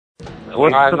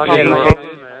What's the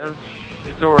problem, man?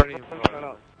 It's already...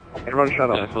 Everyone shut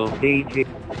up. DJ.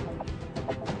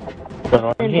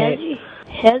 And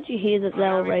how did you hear that they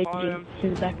were raging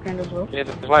in the background as well? Yeah,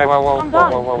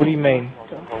 whoa. What do you mean?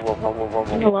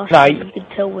 In the last time you could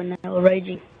tell when they were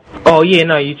raging. Oh yeah,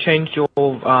 no, you changed your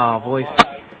voice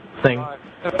thing.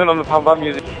 Turn on the pump-up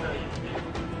music.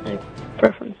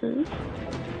 Preferences.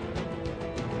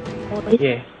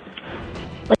 Yeah.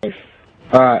 Wave.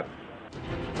 Alright.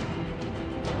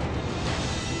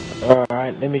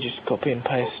 Alright, let me just copy and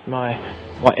paste my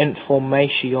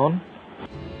information.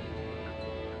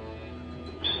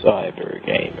 Cyber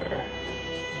Gamer.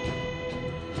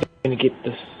 Gonna get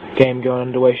this game going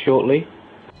underway shortly.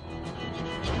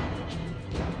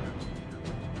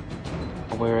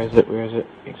 Where is it?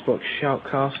 Xbox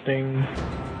shoutcasting.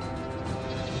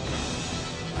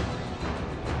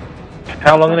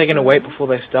 How long are they gonna wait before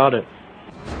they start it?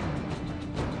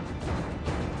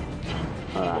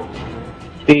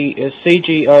 The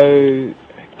CGO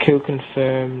kill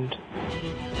confirmed.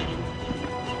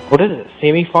 What is it?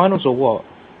 Semi-finals or what?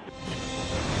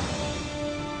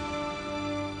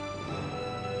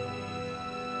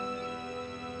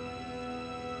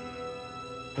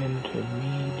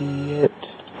 Intermediate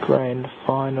grand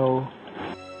final.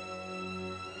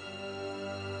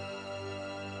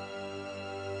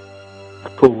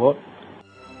 Cool, what?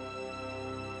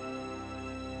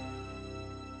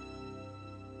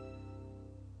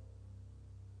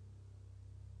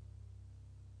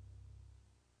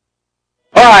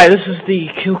 Alright, this is the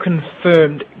kill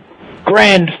confirmed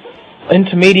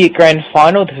intermediate grand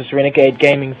final. This is Renegade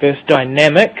Gaming vs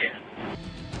Dynamic.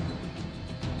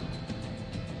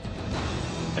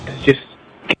 It's just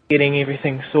getting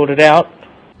everything sorted out.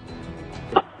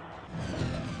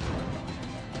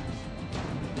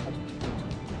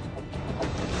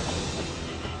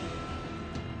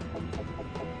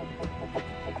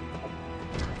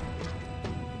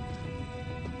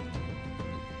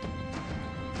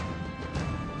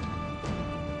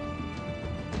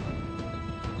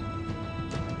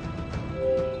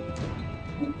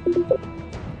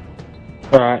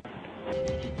 Alright.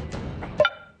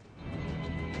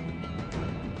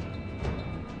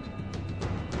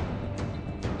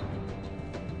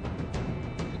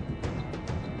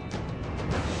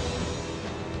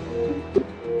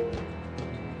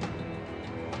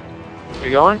 We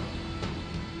going?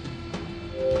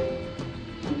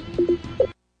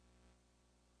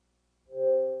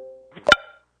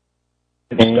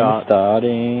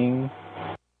 Starting.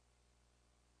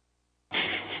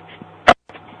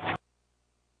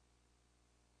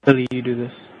 Billy, you do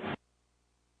this.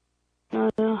 No.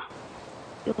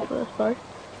 You're first, bro.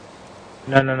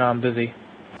 No, I'm busy.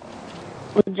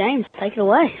 Well, James, take it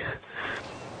away.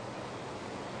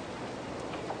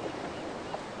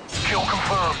 Kill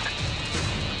confirmed.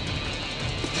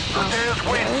 There's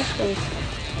win.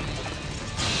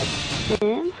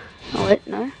 Sam? Oh wait,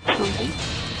 no. Something.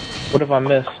 What have I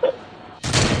missed?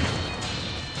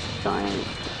 Dying.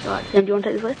 Right, Sam, do you want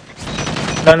to take this way?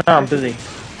 No, I'm busy.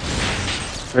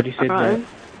 Already said that.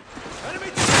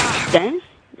 James,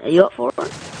 are you up for it?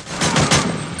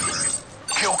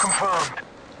 Kill confirmed.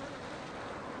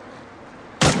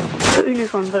 Put in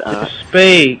this one, but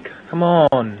Speak! Come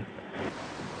on!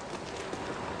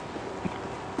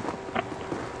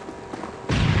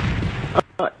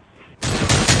 Alright.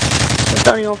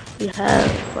 Starting off, we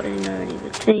have, I don't know any of the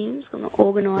teams, gonna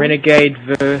organise. Renegade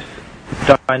vs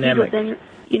Dynamic.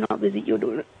 You're not busy, you're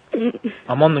doing it.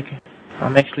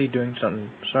 I'm actually doing something,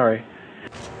 sorry.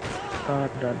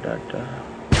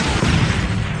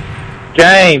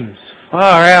 James!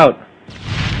 Far out!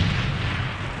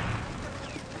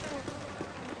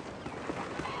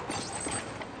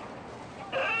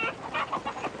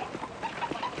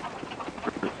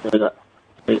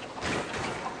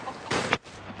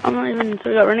 So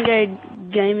we got Renegade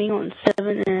Gaming on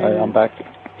 7 and... Hey, I'm back.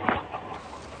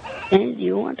 James, do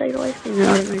you want to take it away? I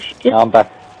don't know shit. No, I'm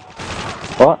back.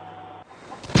 What?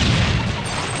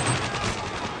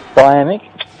 Dynamic?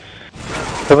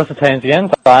 So what's the teams again?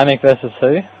 Dynamic versus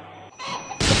who?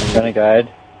 Renegade.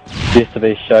 Used to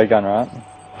be Shogun, right?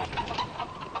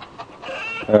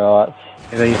 Right.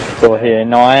 These score here.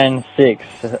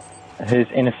 9-6. Who's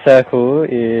in a circle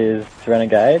is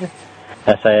Renegade.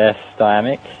 SAS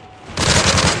Dynamic.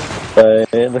 So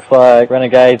it looks like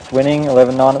Renegade's winning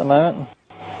 11-9 at the moment.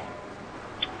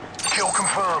 Kill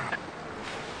confirmed.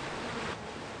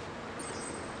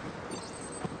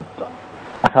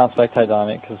 I can't spectate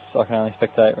Dynamic because I can only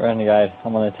spectate Renegade.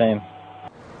 I'm on their team.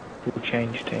 We'll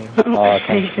change team. Oh,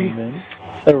 change team then.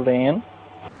 Settle down.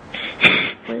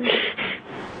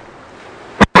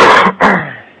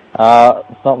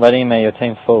 It's not letting me. Your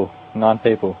team's full. 9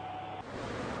 people.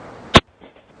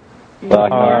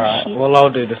 Alright, well I'll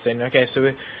do this then. Okay, so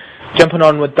we're jumping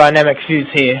on with Dynamic Fuse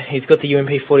here. He's got the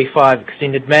UMP-45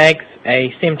 extended mags,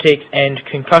 a Semtex and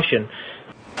concussion.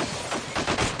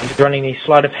 He's running the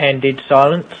sleight of hand dead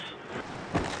silence.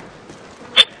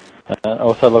 It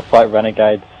also looks like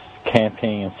Renegade's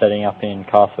camping and setting up in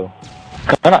Castle.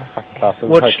 No, not fucking Castle.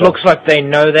 Which Hotel. looks like they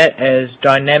know that as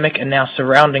Dynamic are now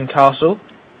surrounding Castle.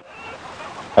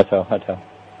 Hotel.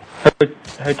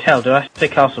 Hotel, did I say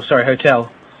Castle? Sorry,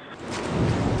 Hotel.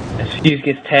 As Fuse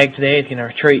gets tagged there, he's going to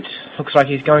retreat. Looks like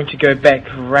he's going to go back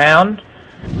round.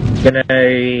 He's going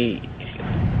to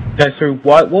go through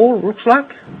White Wall, looks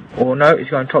like. Or no, he's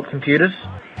going top computers.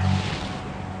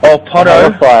 Oh, Poto.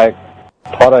 Looks like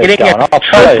Potto's Getting going a up.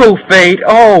 triple feed.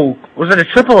 Oh, was it a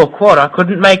triple or quad? I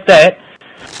couldn't make that.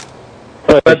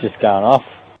 Potto's just going off.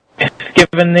 It's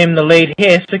giving them the lead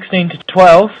here, 16 to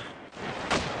 12.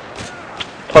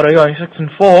 Poto going 6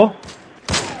 and 4.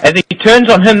 As he turns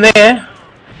on him there.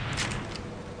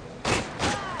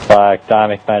 Like,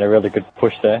 Dynamic made a really good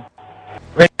push there.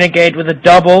 Renegade with a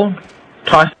double.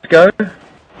 TySoNx.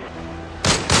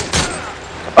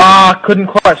 Couldn't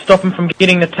quite stop him from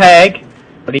getting the tag.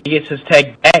 But he gets his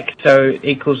tag back, so it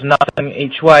equals nothing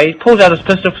each way. He pulls out his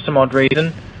pistol for some odd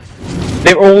reason.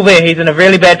 They're all there. He's in a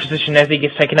really bad position as he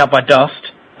gets taken out by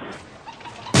Dust.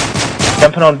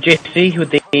 Jumping on Jesse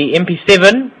with the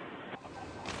MP7.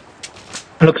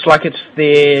 Looks like it's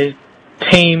their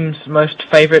team's most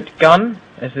favourite gun,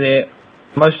 as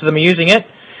most of them are using it.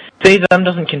 Sees him,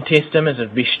 doesn't contest him, as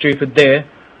it'd be stupid there.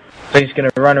 So he's going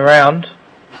to run around.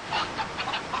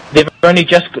 They've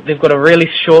got a really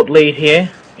short lead here.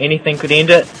 Anything could end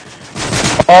it.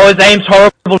 Oh, his aim's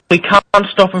horrible. He can't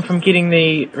stop him from getting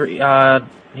the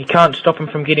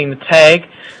tag,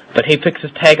 but he picks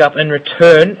his tag up in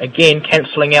return, again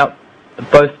cancelling out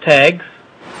both tags.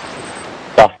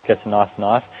 Dust gets a nice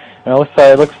knife. And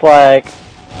also, it looks like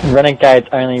Renegade's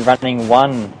only running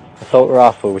one assault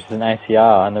rifle, which is an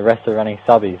ACR, and the rest are running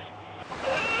subbies.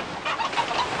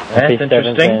 That's MP7s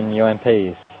interesting. and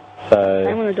UMPs. So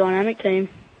I'm on a Dynamic team.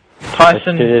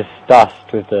 Tyson is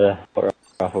Dust with the assault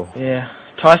rifle. Yeah,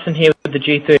 Tyson here with the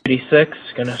G36,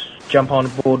 gonna jump on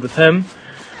board with him,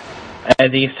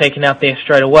 as he's taken out there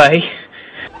straight away.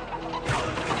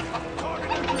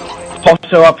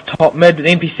 Posso up top mid with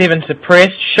MP7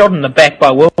 suppressed, shot in the back by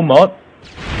Wilmot.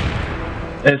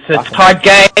 It's a tied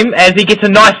game as he gets a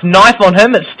nice knife on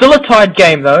him. It's still a tied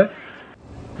game though.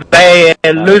 They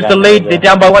lose the lead, they're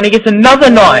down by 1, he gets another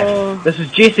knife. This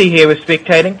is Jesse here with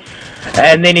spectating.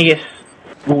 And then he gets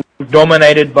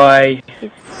dominated by,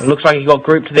 it looks like he got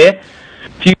grouped there.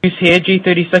 Fuse here,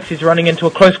 G36 is running into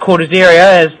a close quarters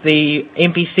area as the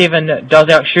MP7 does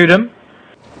outshoot him.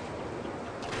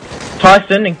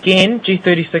 Tyson, again,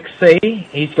 G36C,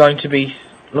 he's going to be,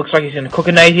 looks like he's going to cook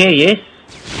a nade here, yes.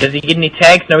 Does he get any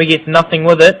tags? No, he gets nothing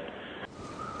with it.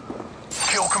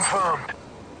 Kill confirmed.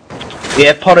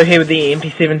 Yeah, Potter here with the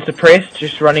MP7 suppressed,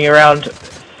 just running around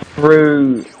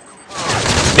through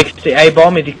next to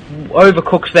A-bomb. He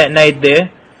overcooks that nade there.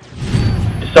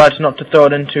 Decides not to throw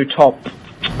it into top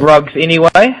rugs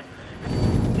anyway.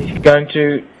 He's going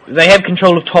to, they have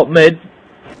control of top mid.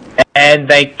 And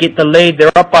they get the lead.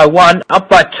 They're up by 1, up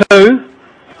by 2.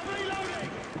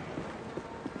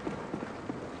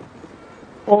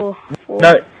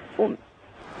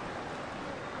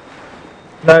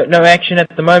 No action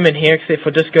at the moment here, except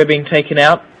for Disco being taken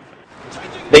out.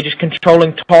 They're just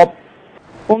controlling top.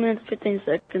 4 minutes 15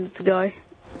 seconds to go.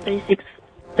 36,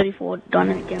 34,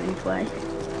 Dynamic gaming play.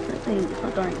 It's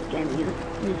not Dynamic gaming, is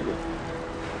it?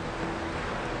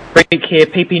 Freak here,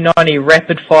 PP90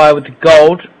 rapid fire with the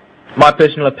gold. My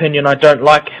personal opinion, I don't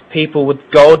like people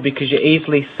with gold because you're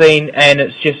easily seen and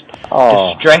it's just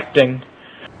distracting.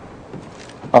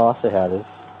 Oh, I see how it is.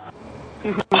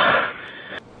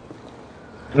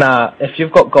 Nah, if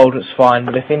you've got gold it's fine,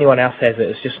 but if anyone else has it,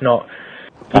 it's just not.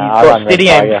 You've I got steady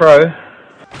aim pro.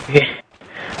 Yeah.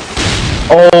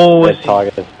 Oh,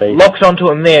 locks onto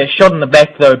him there. Shot in the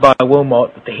back though by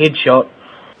Wilmot with the headshot.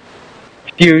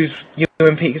 Fuse,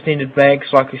 UMP extended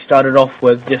bags like we started off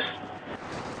with, just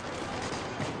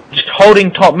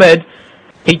holding top mid.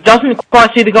 He doesn't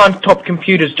quite see the guy on top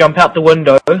computers jump out the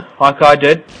window like I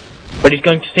did, but he's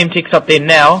going to Semtex up there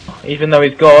now, even though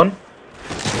he's gone.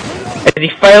 As he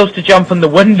fails to jump in the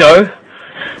window,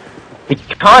 he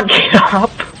can't get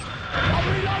up.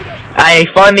 He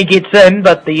finally gets in,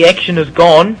 but the action is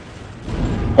gone.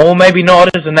 Or maybe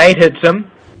not, as a nade hits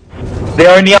him.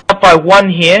 They're only up by 1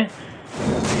 here.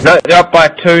 No, they're up by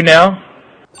 2 now.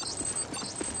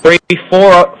 3,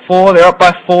 4, they're up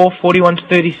by 4, 41 to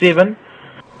 37.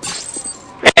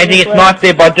 As he gets knifed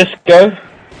there by Disco.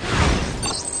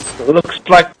 It looks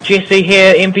like Jesse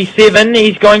here, MP7,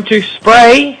 he's going to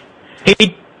spray.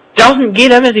 He doesn't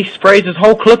get him as he sprays his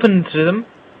whole clip into them.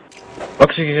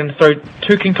 Looks like he's going to throw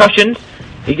 2 concussions.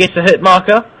 He gets a hit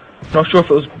marker. Not sure if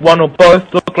it was one or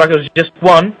both. Looked like it was just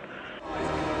one.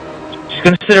 He's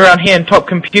going to sit around here and top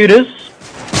computers.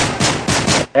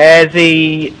 As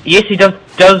he... Yes, he does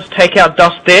take out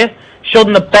Dust there. Shot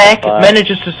in the back.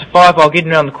 Manages to survive while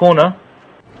getting around the corner.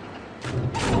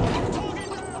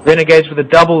 Renegades with a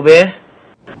double there.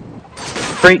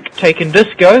 Freak taking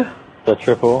Disco. The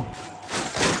triple.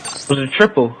 Was it a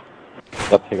triple?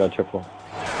 Yep, he got triple.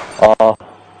 Oh.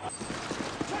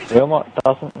 Wilmot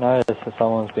doesn't notice that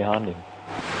someone's behind him.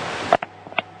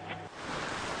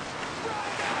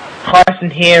 Tyson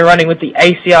here running with the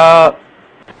ACR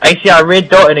red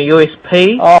dot and a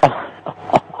USP. Oh.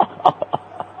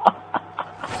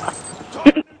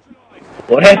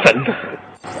 What happened?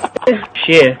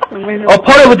 Share. Oh,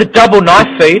 Potter with the double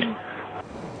knife feed.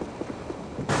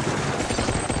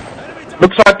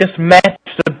 Looks like this match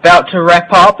is about to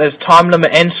wrap up as time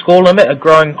limit and score limit are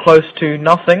growing close to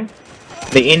nothing.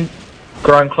 The end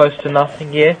growing close to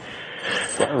nothing, yeah.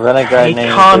 Renegade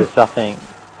needs to do something.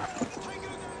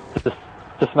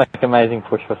 Just make an amazing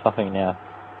push for something now.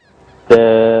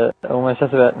 They're almost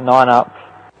just about 9 up.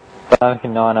 Dynamic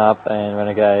 9 up and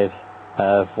Renegade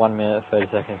have 1 minute 30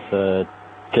 seconds to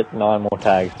get 9 more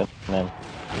tags and then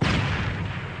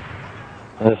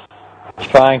they're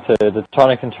trying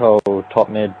to control top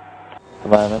mid at the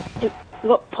moment. We've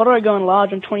got Potter going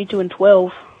large on 22 and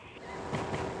 12.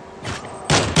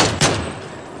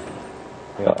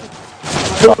 We got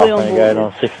Renegade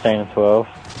on 16 and 12.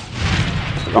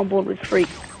 On board with Freak.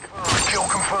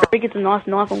 Freak gets a nice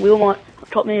knife on Wilmot,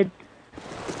 top mid.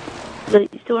 But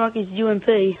he's still like his UMP.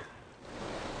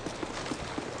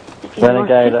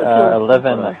 Renegade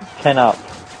 11, 10 up.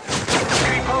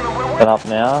 10 up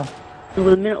now.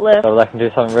 With a minute left. So they can do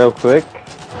something real quick.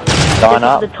 9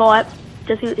 up. The type.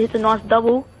 Jesse hits a nice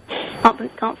double.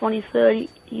 Can't find his 30.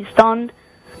 He's stunned.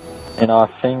 And I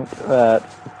think that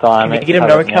Dynamic. Can you get him?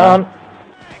 No, we can't.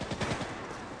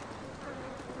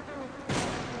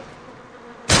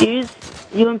 Use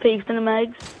UMP extended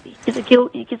mags. He gets a kill.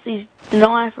 He gets his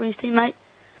deny from his teammate.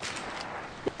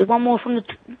 There's one more from the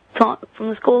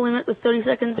score limit with 30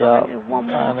 seconds. Yeah, one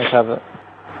more. Dynamic have it.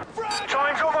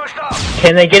 Time's almost up.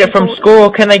 Can they get it from score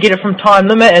or can they get it from time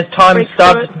limit as time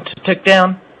starts to tick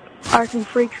down? I reckon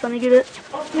Freak's gonna get it.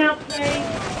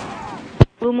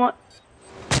 Wilmot.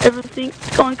 Everything's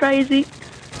going crazy.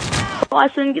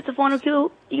 Tyson gets a final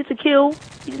kill. He gets a kill.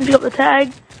 He can pick up the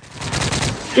tag.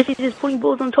 Jesse's just putting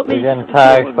balls on top of They're getting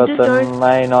tagged, but they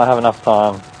may not have enough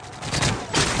time.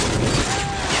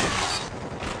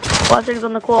 5 seconds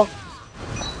on the clock.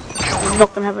 He's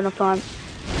not going to have enough time.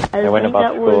 They went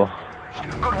above score.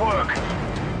 Good work.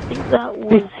 I think that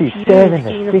was 57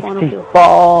 to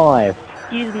 65.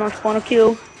 Use a nice final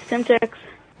kill. Semtex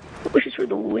pushes through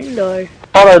the window.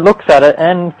 Otto looks at it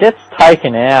and gets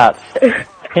taken out.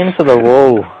 Into the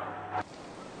wall.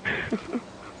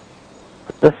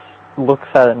 Just looks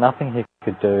at it, nothing he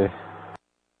could do.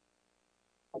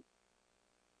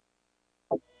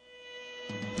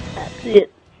 That's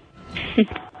it.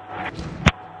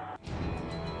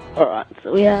 Alright,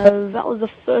 so we have, that was the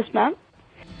first map.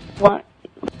 We're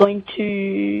going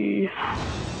to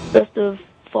best of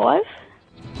 5,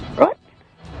 right?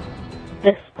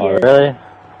 Yes, Oh, really?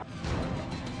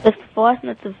 Best of 5, and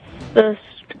that's the first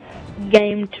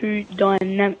game to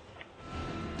Dynamic.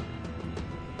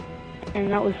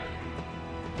 And that was...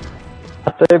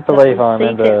 I do believe I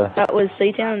remember... That was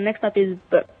Seatown, and next up is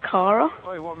Bakaara.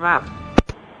 Wait, what map?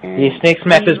 Yes, next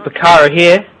map is Bakaara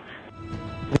here.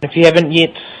 And if you haven't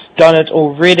yet done it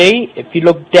already, if you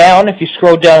look down, if you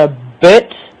scroll down a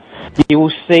bit, you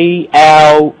will see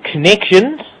our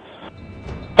connections.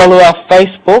 Follow our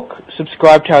Facebook,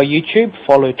 subscribe to our YouTube,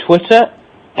 follow Twitter,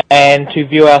 and to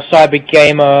view our Cyber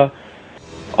Gamer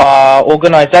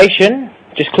organisation,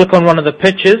 just click on one of the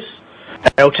pictures,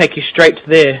 and it'll take you straight to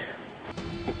there.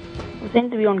 We seem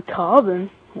to be on Carbon.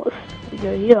 Let's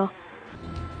go here.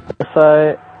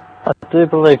 So, I do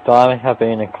believe Dynamic have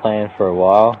been a clan for a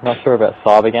while. Not sure about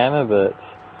Cyber Gamer, but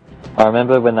I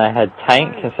remember when they had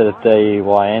Tank instead of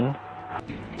DYN.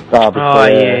 Oh,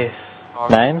 yes.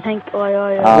 Names. Tank,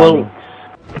 Well,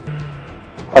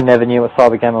 I never knew what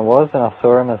Cyber Gamer was, and I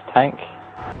saw him as Tank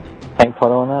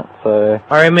Potter on that, so...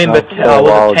 I remember, was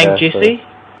it Tank Jesse?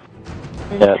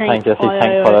 Yeah, Tank Jesse,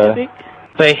 Tank Potter.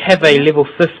 They have a level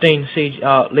 15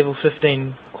 level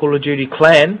 15 Call of Duty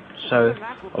clan, so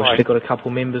obviously got a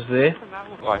couple members there.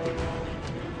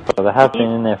 So they have been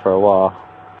in there for a while.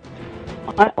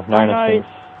 I've known I him know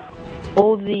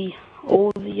all the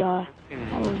I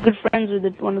was good friends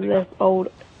with one of the old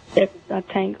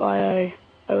tank IO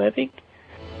Epic.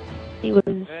 He was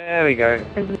There we go.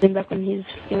 friends with him back when his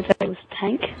fiance was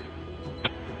Tank.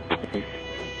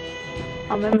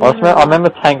 I remember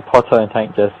Tank Potto and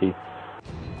Tank Jesse.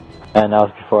 And that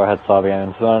was before I had cyber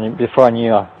games, before I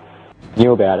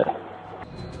knew about it.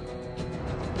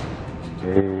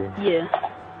 Yeah.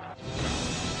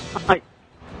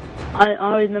 I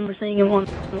always remember seeing him on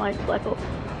like Black Ops.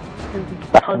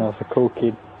 Back when I was a cool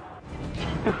kid.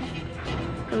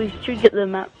 So we should get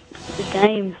the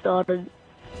game started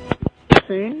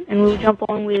soon, and we'll jump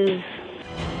on with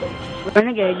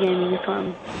Renegade Gaming this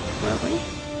time, won't we?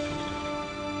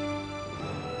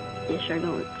 Yeah,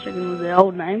 Shogun was the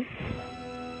old name.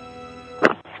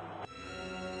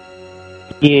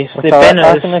 Yes, their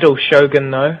banner is still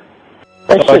Shogun though.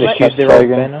 They should have have their old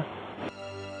banner.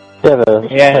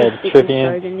 Yeah,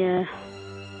 Shogun, yeah.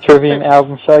 Trivium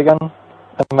album Shogun.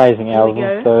 Amazing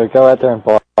album. So go out there and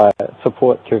buy it.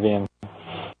 Support Trivium.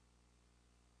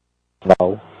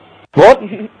 No. What?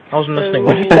 I wasn't listening.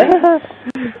 What did you say?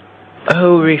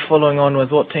 Who are we following on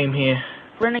with? What team here?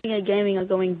 Renegade Gaming are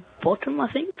going bottom,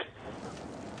 I think.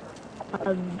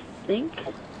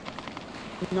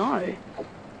 No.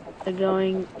 They're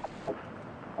going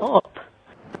up.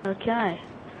 Okay.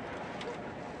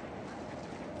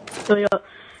 So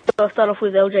we'll start off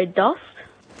with LJ Dust.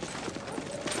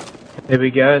 There we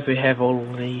go, as we have all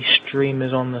the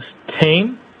streamers on this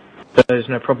team. So there's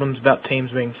no problems about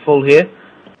teams being full here.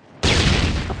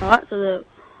 Alright, so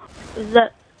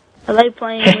are they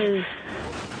playing with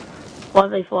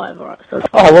 5v5? Alright, so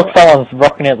look, someone's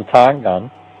rocking out the target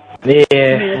gun.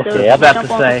 Yeah, so about to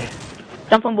say.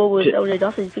 Jump on board with LJ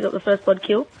Dust and pick up the first blood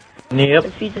kill. Yep.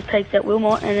 xFuZex takes out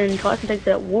Wilmot, and then Tyson takes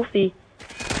out Wolfy.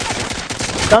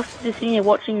 Dust just sitting here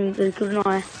watching the good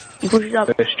eye. He pushes up.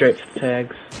 Go straight for the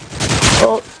tags.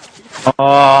 Oh,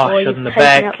 shot in the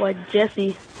back. Out by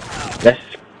Jesse.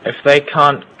 If they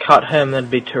can't cut him, that'd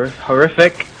be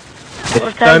horrific.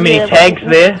 There's so many there, tags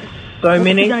there. So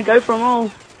many. He's gonna go for them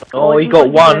all. Oh, he got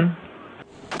one.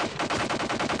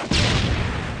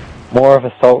 More of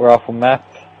assault rifle map,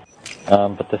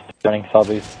 but just running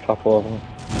subbies, a couple of them.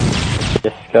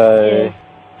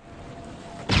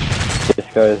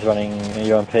 Disco is running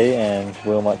UMP and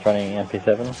Wilmot's running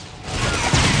MP7.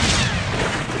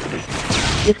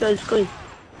 Disco's squeeze.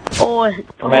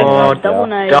 Double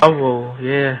nade. Double,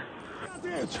 yeah.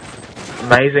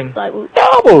 Amazing. Like,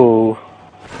 Double!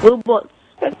 Wilmot's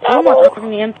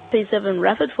running the MP7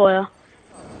 rapid fire.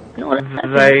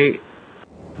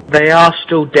 They are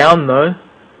still down though.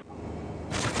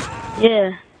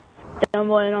 Yeah. Down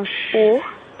by a 4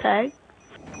 tag.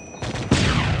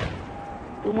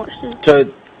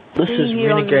 So, this is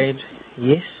Renegade.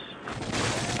 Yes?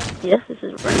 Yes, this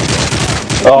is Renegade.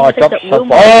 Oh, I dropped shot.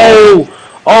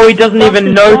 Oh, he doesn't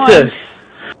even notice.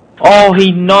 Oh,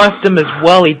 he knifed him as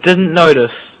well. He didn't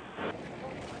notice.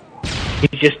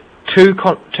 He's just too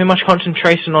much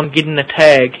concentration on getting a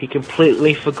tag. He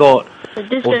completely forgot or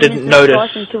didn't notice.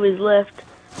 Tyson to his left.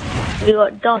 We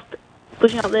got Dust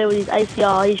pushing up there with his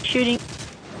ACR. He's shooting.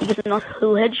 He gets a nice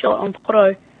little headshot on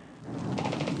Potto.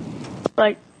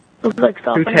 Looks like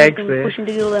Star Two tags there. Pushing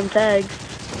to get all them tags.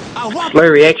 Slow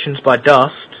reactions by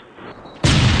Dust.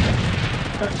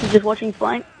 Dust is just watching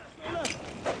flank.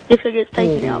 Disco gets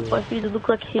taken out by xFuZex. Looks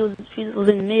like xFuZex was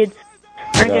in mid.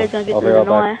 Renegade's gonna get to the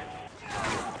deny.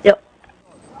 Yep.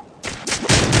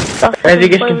 Dust As he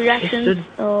gets slow contested. reactions.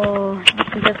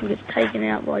 Contestant gets taken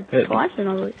out by Tyson,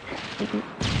 I believe.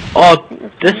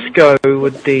 Disco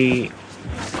with the...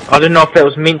 I don't know if that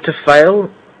was meant to fail,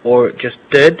 or it just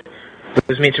did. It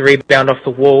was meant to rebound off the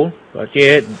wall, but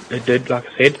yeah, it did, like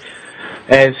I said.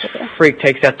 As Freak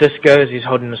takes out Disco as he's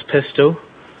holding his pistol.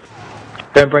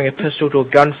 Don't bring a pistol to a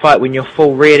gunfight when you're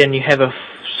full red and you have a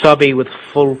subby with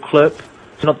full clip.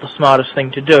 It's not the smartest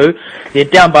thing to do. They're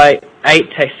down by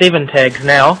 7 tags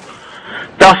now.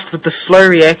 Dust with the slow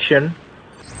reaction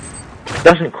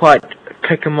doesn't quite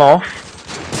kick him off.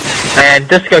 And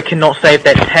Disco cannot save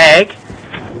that tag.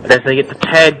 But as they get the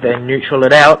tag, they neutral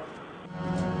it out.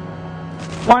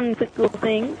 One quick little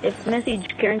thing, if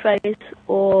message Caring Face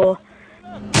or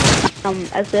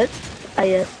Asetz,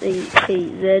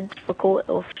 ASETZ for call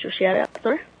or shout out,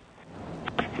 sorry.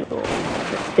 Or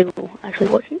people actually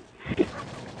watching.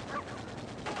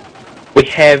 We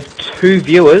have 2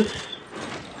 viewers.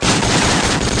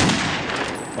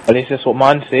 At least that's what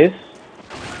mine says.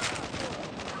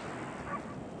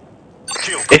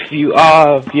 If you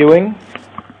are viewing,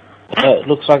 it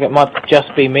looks like it might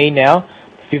just be me now.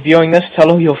 If you're viewing this,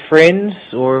 tell all your friends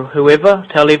or whoever,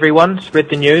 tell everyone, spread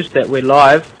the news that we're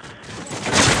live.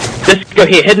 Disco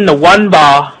here, hitting the 1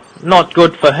 bar. Not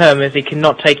good for him as he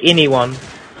cannot take anyone.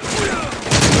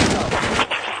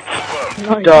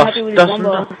 No, he's happy with his 1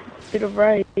 bar. Bit of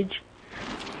rage.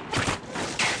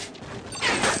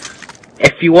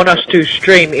 If you want us to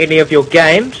stream any of your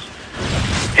games,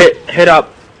 hit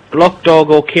up Blockdog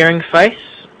or Caring Face,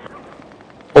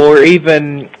 or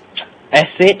even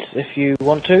Asetz if you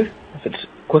want to, if it's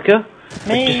quicker. Just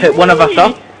hit one of us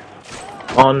up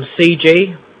on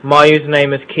CG. My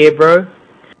username is CareBro.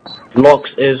 Locks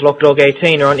is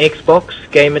Lockdog18, or on Xbox,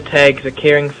 gamer tags are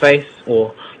Caring Face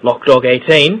or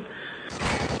Lockdog18.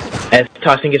 As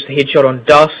Tyson gets the headshot on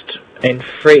Dust and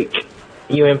Freak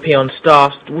UMP on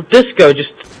Staff. Well, Disco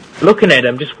just looking at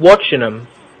him, just watching him.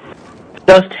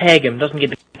 Does tag him, doesn't get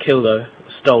the kill though.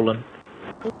 Stolen.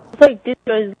 It's like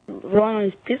Disco's relying on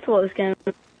his pistol at this game.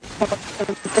 I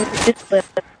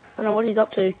don't know what he's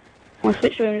up to. I'm gonna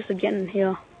switch to him just again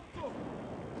here.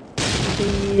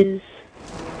 He is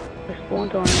the spawn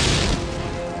time.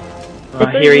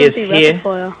 Here he is here.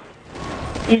 Fire.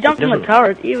 He's jumped on the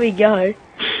turret, here we go.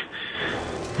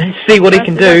 Let's see what he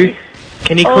can do.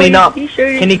 Can he clean up?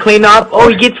 Can he clean up? Oh,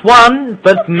 he gets one,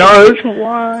 but no.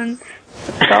 One.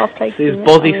 Staff takes See his him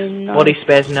body, out. No. body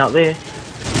spazzing out there.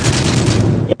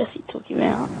 Yes, he took him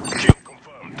out.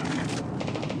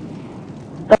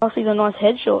 Darcy's a nice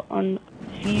headshot on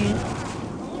Fuse.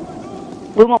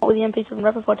 Wilmot with the MP7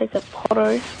 rapid fire takes that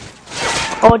Potto.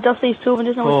 Oh, just these two of them,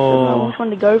 doesn't know which one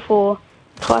to go for.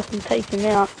 Tyson takes him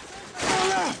out.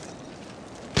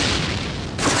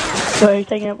 So he's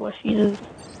taken out by Fuses.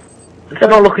 It's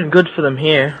not looking good for them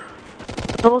here.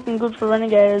 It's not looking good for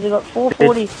Renegade. They've got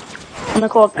 440 on the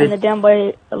clock and they're down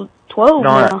by 12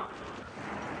 now.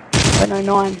 Oh, no,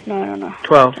 9. No.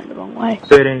 12. Turned the wrong way.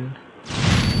 13.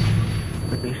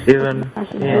 27.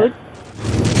 That's yeah. good.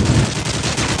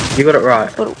 You got it right.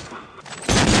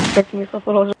 Checking myself, I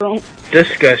thought I was wrong.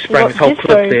 Disco sprang his whole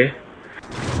clip there.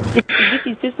 He gets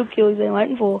his pistol kill he's been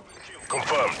waiting for.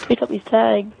 Pick up his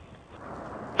tag.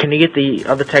 Can he get the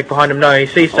other tag behind him? No, he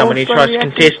sees someone, he tries to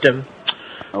contest him.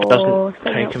 Doesn't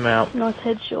take him out. Nice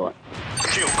headshot.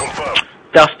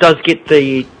 Dust does get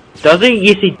the... Does he?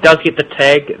 Yes, he does get the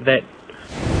tag that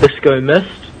Disco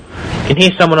missed. Can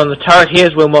hear someone on the turret.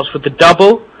 Here's Wilmots with the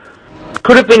double.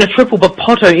 Could have been a triple, but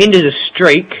Potto ended a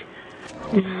streak.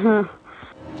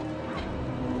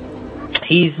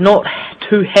 He's not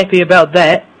too happy about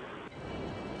that.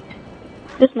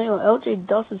 Just me or LG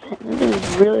Dust is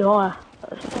really high.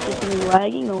 Is he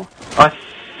lagging or? I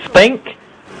think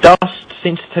Dust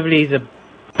sensitivity is a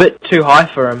bit too high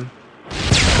for him.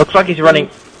 Looks like he's running.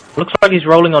 Looks like he's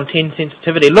rolling on 10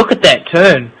 sensitivity. Look at that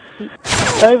turn. He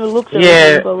overlooks it.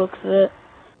 Yeah. Overlooks it.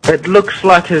 It looks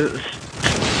like it's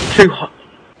too high.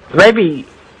 Maybe.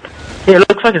 Yeah, it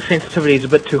looks like his sensitivity is a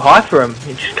bit too high for him.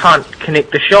 He just can't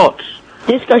connect the shots.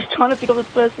 Disco's trying to pick up this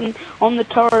person on the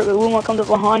turret, but Wilmot comes up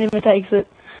behind him and takes it.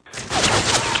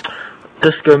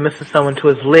 Disco misses someone to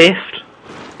his left.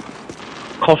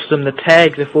 Cost him the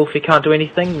tags if Wolfy can't do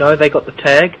anything. No, they got the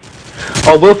tag.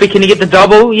 Oh, Wolfy, can he get the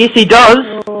double? Yes, he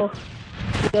does. Oh,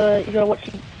 you gotta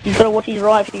watch his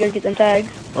right if you gotta get them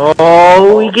tags.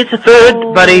 Oh, he gets a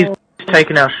third, but he's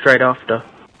taken out straight after.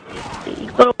 He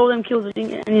got all them kills, but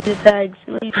didn't get any of the tags.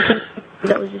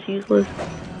 That was just useless.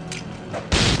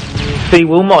 See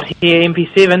Wilmot here,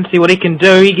 MP7, see what he can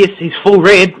do. He gets his full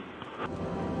red.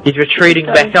 He's retreating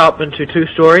back up into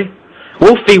 2-story.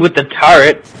 Wolfy with the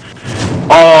turret.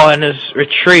 Oh, and his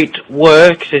retreat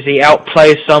works as he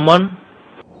outplays someone.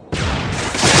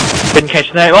 Didn't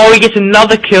catch that. Oh, he gets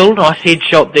another kill. Nice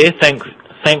headshot there.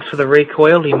 Thanks for the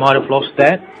recoil. He might have lost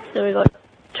that. So we got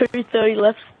 2:30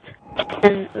 left,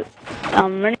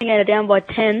 and Renegade are down by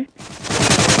 10.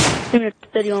 2 minutes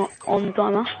 30 on the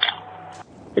timer.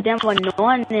 They're down by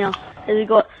 9 now. So we've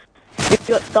got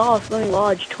Stars going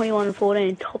large,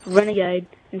 21-14, top Renegade,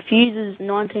 and Fuses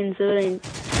 19-13,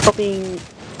 topping.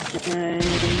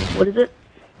 What is it?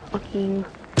 Fucking.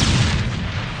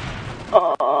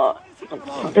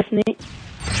 That's neat.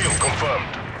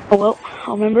 Oh well,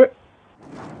 I'll remember it.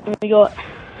 And we got.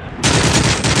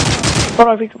 Thought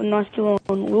I picked up a nice kill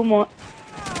on Wilmot.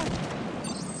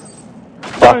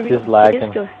 Dust is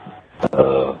lagging.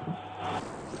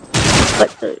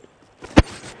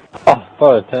 Oh,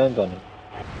 thought it turned on him.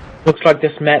 Looks like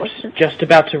this map's just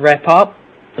about to wrap up.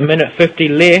 A minute 50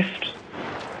 left.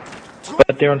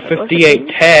 But they're on 58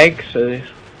 tags, so...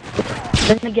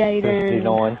 Renegade and...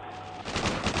 59.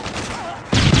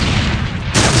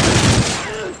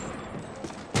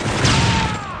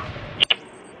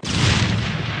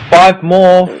 Five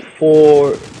more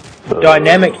for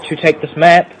Dynamic to take this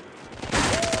map.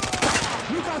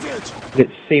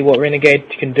 Let's see what Renegade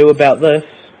can do about this.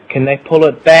 Can they pull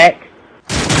it back?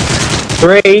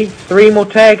 Three more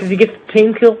tags as he gets the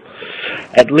team kill.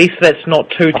 At least that's not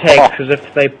 2 tags, because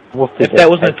if that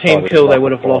wasn't a team kill, they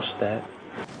would have lost that.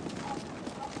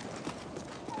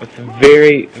 It's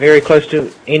very, very close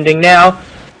to ending now.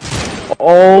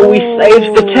 Oh, he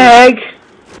saves the tag.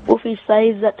 Wolfy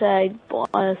saves that tag by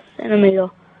a centimeter.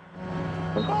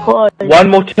 Close. 1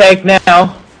 more tag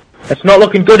now. It's not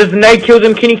looking good as the nade kills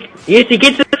him. Can he? Yes, he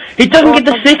gets it. He doesn't get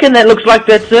the second. That looks like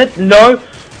that's it. No,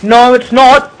 it's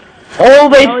not. Oh,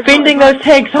 they're fending those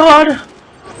tags hard.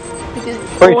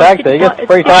 Free tag, there you go.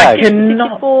 Free tag. I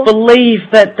cannot believe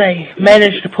that they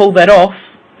managed to pull that off.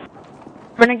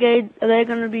 Renegade, are they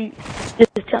going to be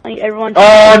just telling everyone?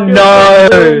 Oh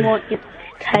no!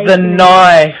 The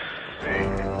knife.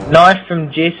 Knife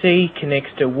from Jesse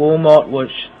connects to Wilmot,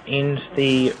 which ends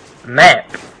the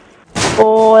map.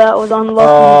 Oh, that was unlucky.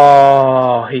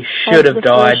 Oh, he should have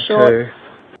died too.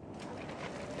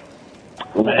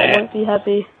 I won't be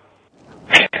happy.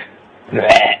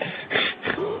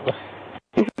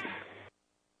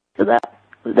 So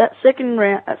that second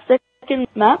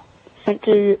map sent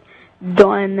to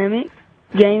Dynamic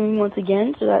Gaming once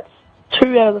again. So that's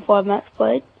 2 out of the 5 maps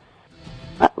played.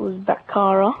 That was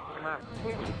Bakaara.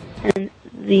 And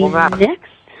the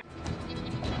next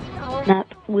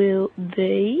map will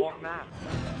be...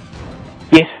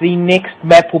 Yes, the next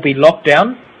map will be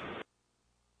Lockdown.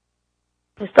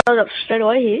 We started up straight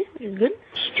away here, which is good.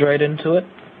 Straight into it.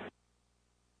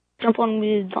 Jump on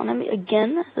with Dynamic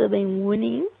again. They've been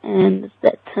winning, and it's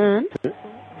that turn.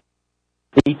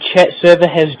 The chat server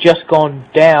has just gone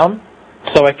down,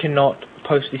 so I cannot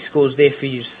post the scores there for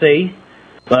you to see.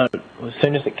 But as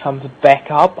soon as it comes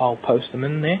back up, I'll post them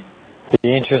in there. It'd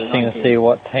be interesting to see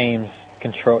what teams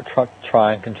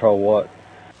try and control what.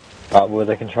 Will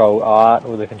they control art?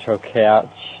 Will they control couch?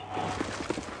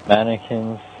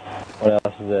 Mannequins? What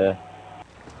else is there?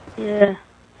 Yeah.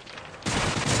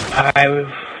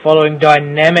 I'm following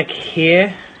Dynamic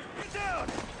here.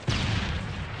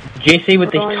 Jesse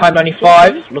with the Type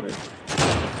 95. Look.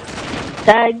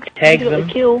 Tags them.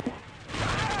 The kill.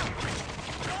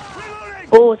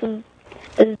 Oh, it's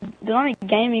Dynamic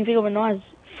Gaming pick up a nice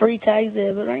 3 tags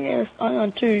there, but only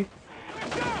on 2.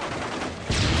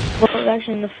 Well,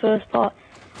 actually in the first part.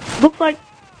 Looks like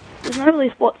there's no really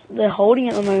spots they're holding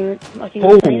at the moment, like you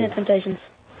can see in the Temptations.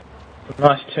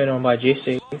 Nice turn on by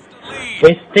Jesse.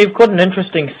 They've got an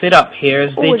interesting setup here,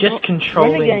 as they're just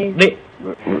controlling...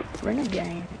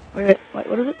 Renegade. Wait,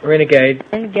 what is it? Renegade.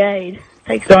 Renegade.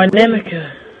 Takes Dynamic.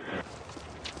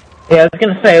 Yeah, I was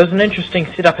going to say, it was an interesting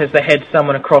setup as they had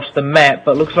someone across the map,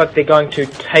 but looks like they're going to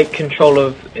take control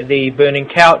of the burning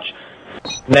couch.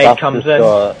 Nade comes in.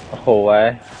 Got a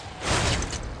hallway.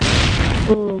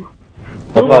 Ooh.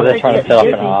 Looks like they're trying to set up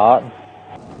an art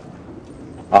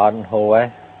and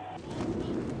hallway.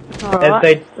 As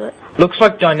they looks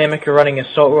like Dynamic are running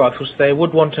assault rifles, they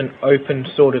would want an open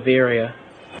sort of area.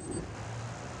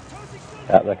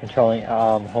 They're controlling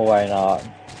hallway and art.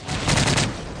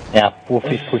 Now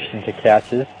Wolfy's pushed into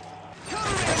couches.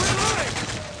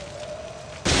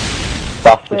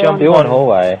 Buff jump on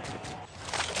hallway.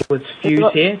 With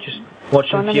Fuse here, just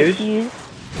watching Fuse.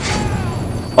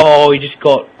 Oh, he just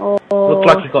got... Looked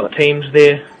like he got teams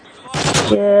there.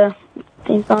 Yeah,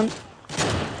 team's done.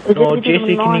 Oh,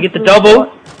 Jesse, can you get the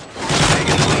double?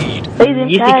 Yes,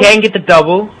 he can get the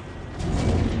double.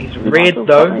 He's red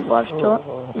though.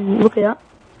 Look out.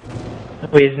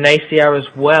 Where's Naciar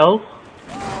as well?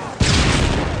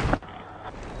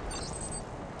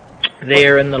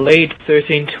 They're in the lead,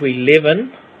 13 to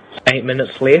 11. 8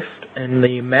 minutes left in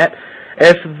the map.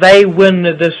 If they win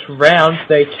this round,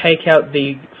 they take out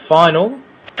the final.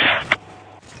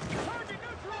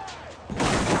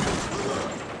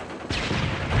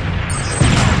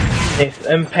 Yes,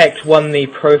 Impact won the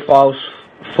Pro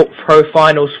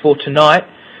Finals for tonight.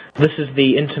 This is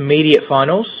the intermediate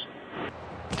finals.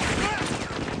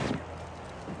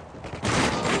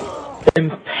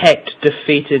 Impact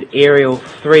defeated Aerial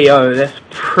 3-0.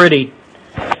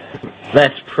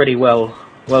 That's pretty well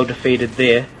defeated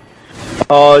there.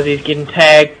 Oh, he's getting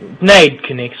tagged. Nade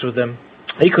connects with him.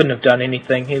 He couldn't have done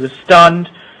anything. He was stunned,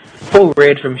 full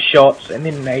red from shots, and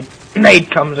then Nade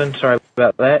comes in. Sorry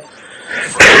about that.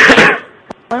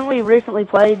 When we recently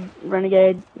played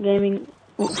Renegade Gaming,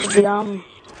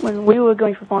 when we were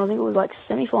going for finals, I think it was like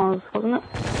semi-finals, wasn't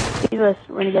it? US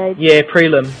Renegade. Yeah,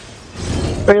 prelim.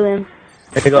 Prelim.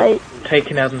 They got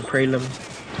taken out in prelim.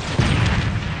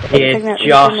 Yeah,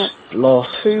 just lost.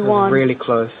 2-1. Really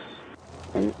close.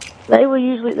 And They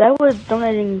were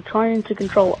dominating, trying to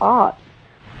control art.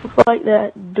 Looks like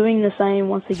they're doing the same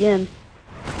once again.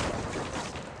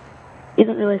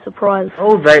 Isn't really a surprise.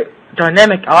 Oh,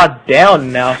 Dynamic are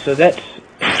down now, so that's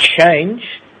a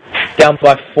change. Down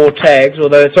by 4 tags,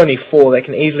 although it's only 4, they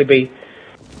can easily be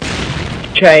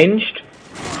changed.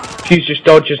 xFuZe just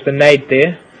dodges the nade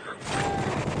there.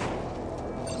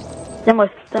 Stand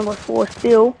by 4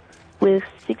 still, with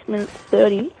 6 minutes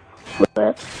 30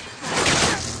 left.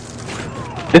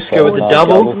 Disco with the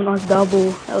double. Nice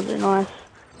double, that was really nice.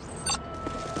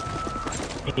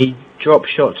 He drop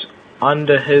shots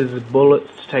under his bullets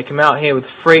to take him out here with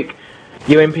Freak.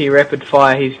 UMP rapid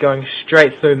fire, he's going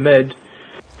straight through mid.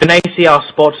 An ACR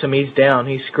spots him, he's down,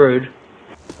 he's screwed.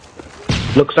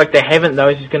 Looks like they haven't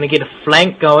though, he's going to get a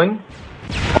flank going.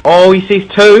 Oh, he sees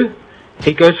 2.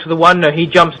 He goes for the 1, no, he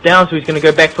jumps down, so he's going to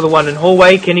go back for the 1 in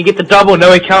hallway. Can he get the double?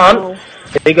 No, he can't. Oh.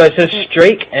 He goes to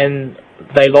streak, and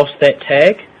they lost that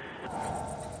tag.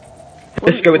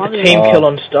 Let's go with the team kill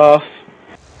on staff.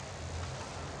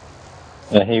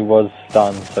 Yeah, he was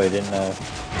stunned, so he didn't know.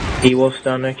 He was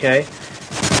stunned, okay.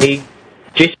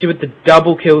 Jesse with the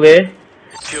double kill there.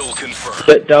 Kill confirmed.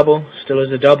 Split double, still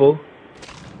is a double.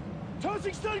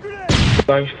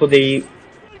 Going for the...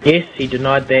 Yes, he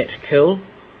denied that kill.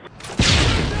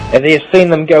 And he has seen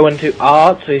them go into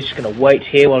art, so he's just going to wait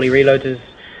here while he reloads his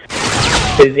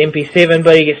MP7,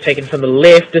 but he gets taken from the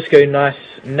left. Disco, nice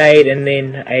nade, and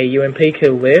then a UMP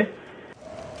kill there.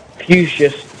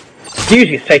 xFuZe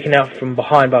gets taken out from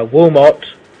behind by Wilmot.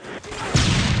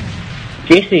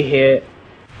 Jesse here,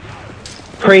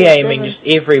 pre-aiming just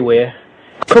everywhere.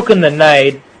 Cooking the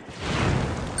nade.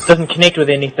 Doesn't connect with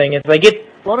anything. If they get...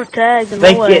 A lot of tags in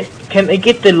the hallway. Can they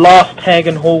get the last tag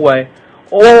in hallway?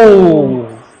 Oh!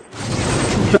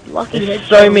 Lucky There's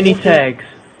so many tags.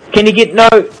 Can you get... No!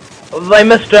 They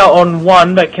missed out on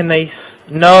 1, but can they...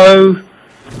 No!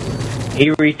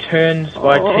 He returns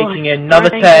by taking another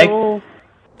tag.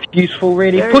 Useful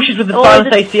really. Pushes with the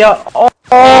silence ACR.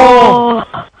 Oh!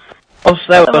 Oh, so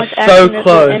that was so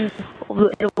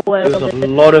close. There's a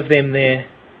lot of them there.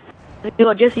 You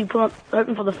got Jesse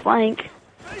open for the flank.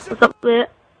 What's up there?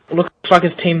 Looks like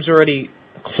his team's already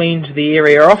cleaned the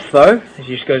area off though, as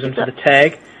he just goes into the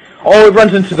tag. Oh, it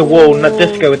runs into the wall, not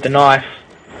Disco with the knife.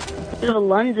 Bit of a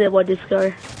lunge there by Disco.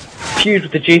 xFuZe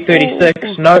with the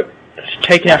G36, no,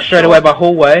 taken out straight away by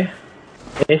hallway.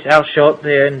 Yes, outshot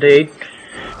there indeed.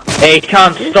 He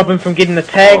can't stop him from getting the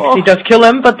tags, he does kill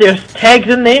him, but there's tags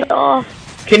in there.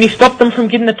 Can he stop them from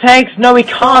getting the tags? No, he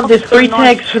can't, there's 3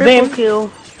 tags for them.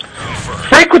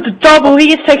 Freak with the double, he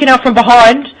gets taken out from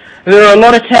behind. There are a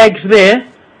lot of tags there.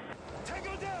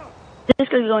 This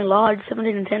gonna be going large,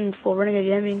 17 and 10 for Renegade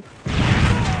Gaming.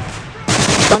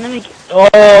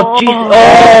 Oh, jeez,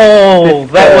 oh,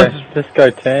 that was... Disco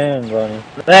turns, Ronnie.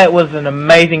 That was an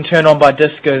amazing turn on by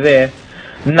Disco there.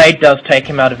 Nate does take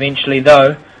him out eventually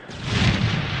though.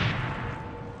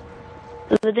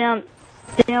 So they're down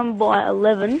by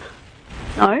 11.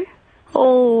 No.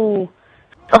 Oh.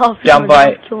 Down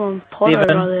by 7. Right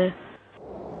there.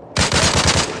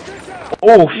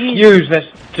 Oh, xFuZe, that's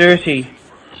dirty.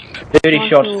 Dirty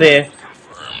shots there.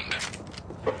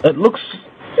 It looks...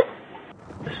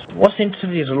 What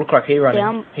sensitivity does it look like he's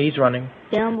running? He's running.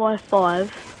 Down by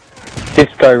 5.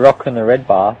 Disco rocking the red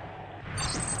bar.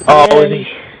 Oh, is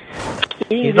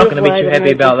he? He's not going to be too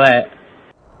happy about that.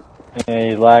 Yeah,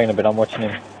 he's lagging a bit, I'm watching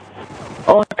him.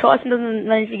 Oh, Tyson doesn't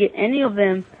manage to get any of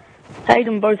them. Tagged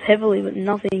them both heavily, but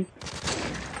nothing.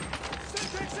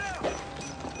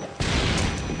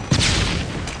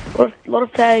 A lot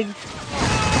of tags.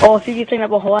 Oh, so you taken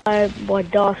up by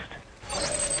dust.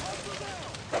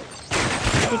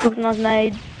 He took a nice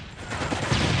nade.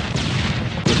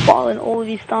 He's filing all of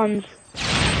his stuns.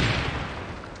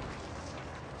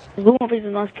 Wolfy is a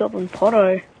nice kill on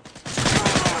Poto.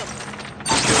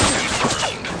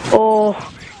 Oh,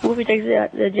 Wolfy takes it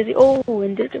out. Jesse. Oh,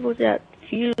 and Disco puts out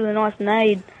xFuZe with a nice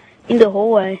nade in the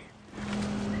hallway.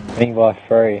 Winning by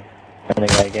 3.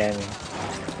 Renegade Gaming.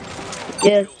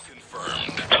 Yes.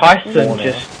 Tyson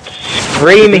just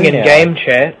screaming in game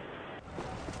chat.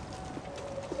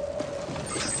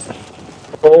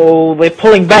 Oh, they're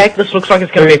pulling back. This looks like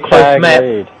it's going to be a close map.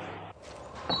 Lead.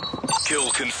 Kill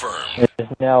confirmed. There's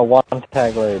now 1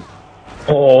 tag lead.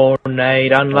 Oh,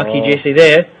 nade. Unlucky Jesse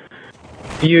there.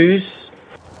 xFuZe.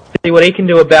 See what he can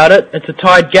do about it. It's a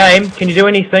tied game. Can you do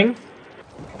anything?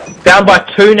 Down by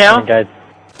 2 now. Renegade.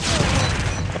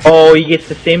 Oh, he gets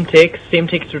the Semtex.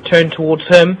 Semtex returned towards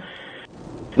him.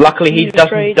 Luckily, he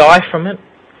doesn't die from it.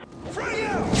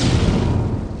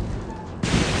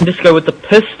 Disco with the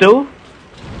pistol.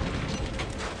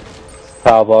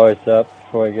 Power blow is up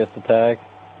before he gets the tag.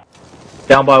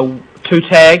 down by 2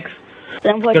 tags. It's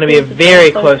going to be a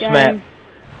very close map.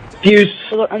 Fuse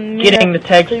getting the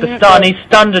tags to stun. He's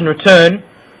stunned in return.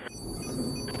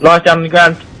 Lies down on the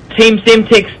ground. Team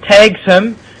Semtex tags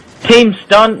him. Team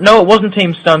stun. No, it wasn't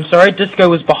team stun. Sorry, Disco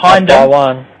was behind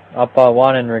him. Up by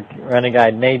 1, and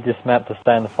Renegade need this map to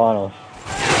stay in the finals.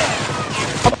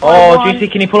 Oh,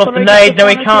 GC, can he pull off the nade? No,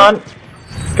 he can't.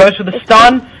 Goes for the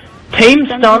stun. Team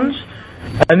stuns.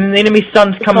 And then the enemy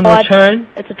stuns come in return.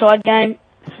 It's a tied game.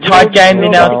 It's a tied game. They're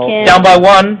now down by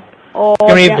 1. Oh, it's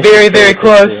going to be very, very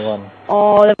close.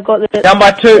 Oh, they've got the... Down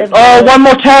by 2. Oh, one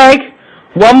more tag.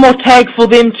 One more tag for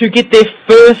them to get their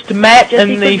first match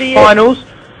in the finals.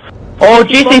 Oh,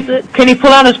 Jesse, can he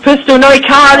pull out his pistol? No, he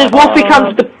can't. As Wolfy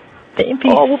comes to the MP7.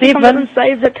 Wolfy comes and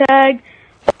saves the tag.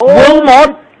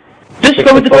 Wilmot.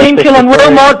 Disco with the team kill on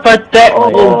Wilmot, but that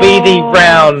will be the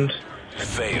round.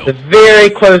 The very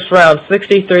close round,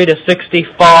 63 to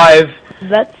 65.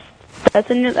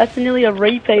 That's nearly a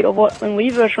repeat of what when we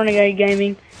versus Renegade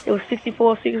Gaming. It was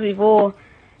 64-64.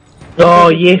 Oh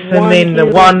yes, and then the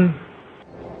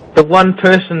one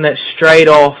person that strayed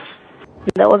off.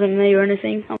 That wasn't me or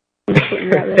anything. I'm just putting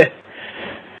it out there.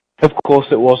 Of course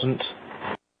it wasn't.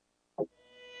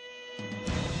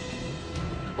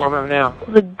 What about now? It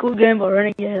was a good game by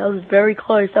Renegade. That was very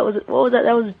close. That was what was that?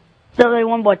 That they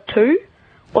won by 2,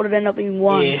 or did it end up being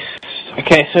 1? Yes.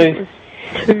 Okay, so it was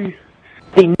 2.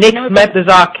 The next map is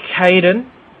Arkaden.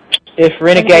 If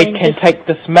Renegade can take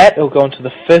this map, it'll go into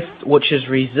the 5th, which is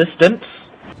Resistance.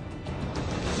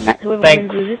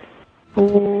 Thanks.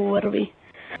 Oh, that'll be.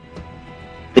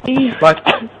 Like,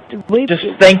 just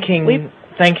thanking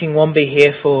Wombi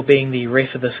here for being the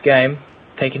ref of this game,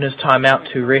 taking his time out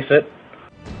to ref it.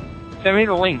 Send me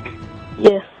the link.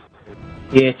 Yes.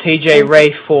 Yeah,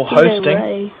 tjrae for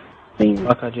hosting.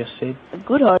 Like I just said. A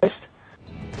good host.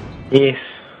 Yes,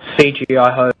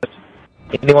 CGI host.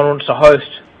 Anyone wants to host,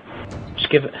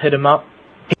 just hit him up.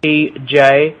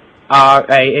 tjrae.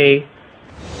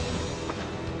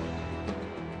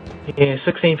 Yeah,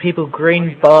 16 people,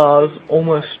 green bars,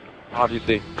 almost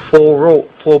Obviously.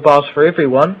 4 bars for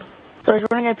everyone. So we're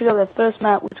going to pick up their first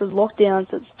map, which was Lockdown,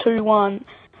 so it's 2-1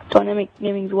 Dynamic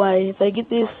Gaming's way. If they get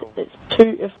this, it's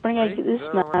 2. If Renegade get this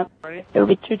map, it'll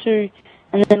be 2-2,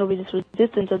 and then it'll be this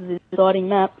Resistance as the deciding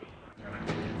map.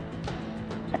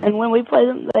 And when we played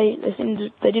them,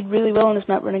 they did really well on this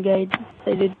map, Renegade.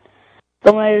 They did.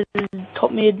 Dominated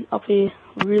top mid up here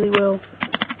really well.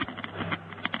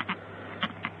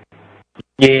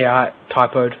 Yeah, I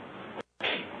typoed.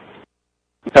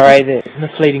 Sorry, the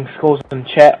misleading scores in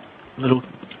chat. Little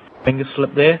finger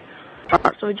slip there.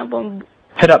 Alright, so we jump on...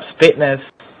 Hit up Spetnaz.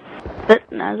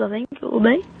 Spetnaz, I think it will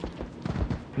be.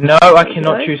 No, I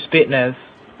cannot choose Spetnaz.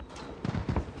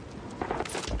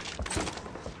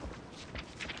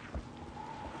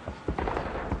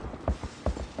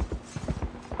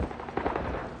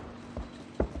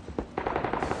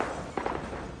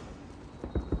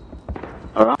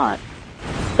 Alright.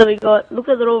 So we got, look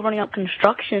at they're all running up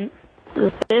construction.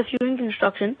 There's a fair few in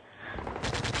construction.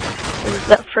 There's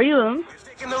about 3 of them.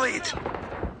 Taking the lead.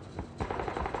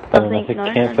 I think,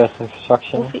 no. Camp versus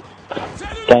construction.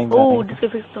 Game. Oh, just go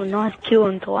for a nice kill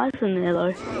on Tyson there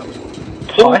though.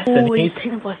 Tyson, he's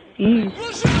taken by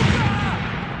Fuse.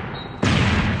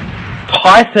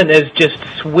 Tyson is just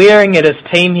swearing at his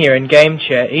team here in game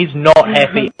chat. He's not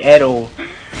happy at all.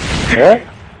 Yeah?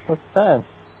 What's that?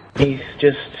 He's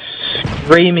just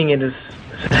screaming at his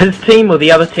team or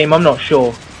the other team, I'm not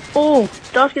sure. Oh,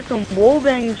 Dust gets some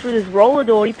wallbangs through this roller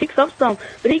door. He picks up some,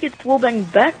 but he gets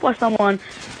wallbanged back by someone.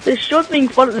 There's shots being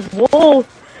fired at this wall.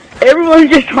 Everyone's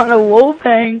just trying to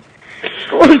wallbang. It's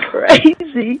going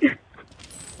crazy.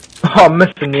 Oh, I'm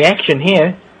missing the action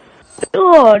here.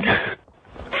 God. I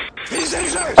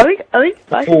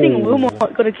actually think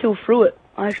Wilmot got a kill through it.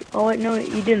 Oh wait, no,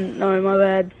 he didn't. No, my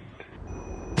bad.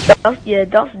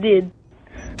 Duff did.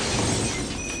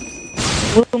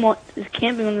 Wilmot is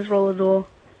camping on this roller door.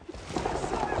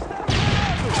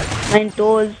 Main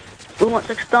doors. Wilmot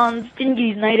 6 stuns. Didn't get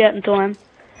his nade out in time.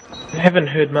 I haven't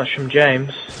heard much from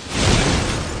James.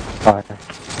 Okay.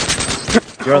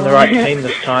 You're on the right team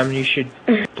this time, and you should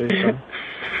do some.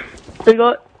 So we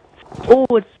got... Oh,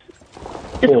 it's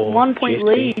just a 1 point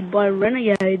lead by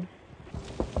Renegade.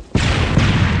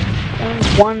 Only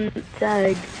 1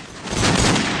 tag.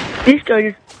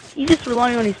 Disco he's just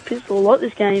relying on his pistol a lot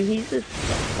this game. He's just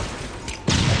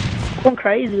gone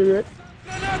crazy with it.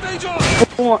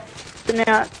 So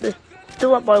now they're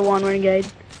still up by 1, Renegade.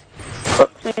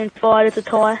 Clock's been fired, it's a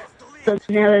tie. So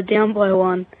now they're down by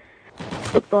 1.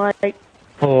 Looks like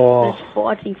they're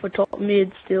fighting for top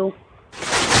mid still.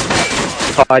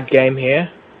 Tied game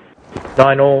here.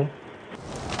 9-all.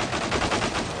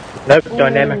 Nope,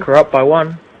 Dynamic are up by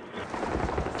 1.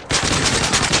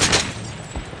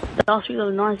 Darcy got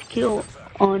a nice kill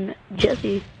on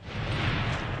Jesse.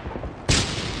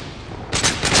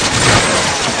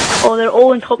 Oh, they're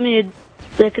all in top mid.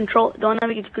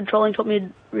 Dynamic is controlling top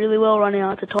mid really well right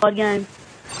now. It's a tied game.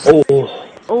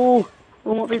 Oh,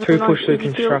 will not 2 push through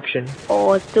construction.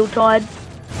 Oh, it's still tied.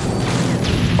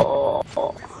 Oh,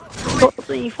 top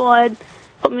being fired.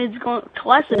 Top mid's gone.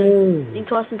 Tyson. I think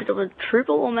Tyson picked up a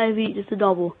triple or maybe just a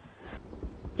double.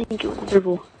 I think it was a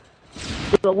triple.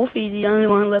 We've got Wolfy, the only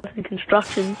one left in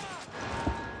construction.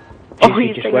 Oh,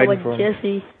 he's taking away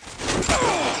Jesse.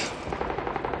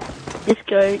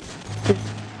 Disco is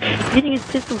using his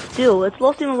pistol still. It's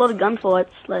lost him a lot of gunfights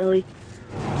lately.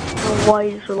 I don't know why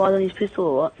he just relies on his pistol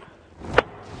a lot.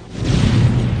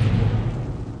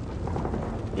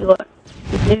 Like,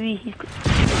 maybe his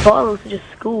vitals are just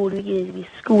schooled. He needs to be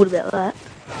schooled about that.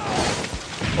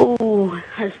 Oh,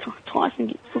 as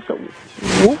Tyson looks at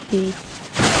Wolfy.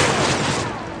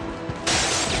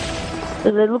 So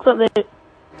it looks like they're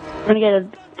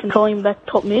Renegade controlling back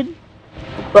top mid,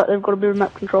 but they've got a bit of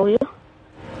map control here.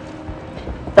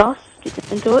 Dust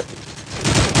gets into it.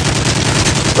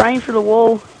 Spraying through the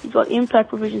wall. He's got impact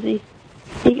proficiency.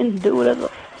 He can do whatever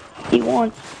he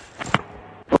wants.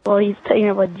 Oh, he's taken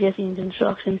out by Jesse in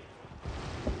construction.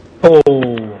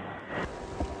 Oh.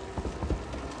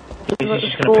 He's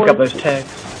just going to pick up those tags.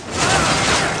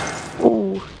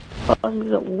 Oh, I think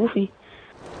he's got Wolfy.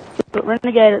 We've got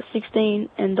Renegade at 16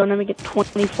 and Dynamic at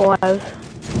 25.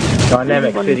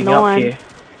 Dynamic fitting up here.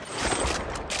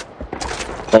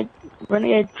 Like,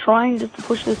 Renegade trying just to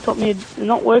push this top mid. They're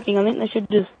not working. I think they should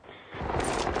just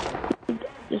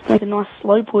make a nice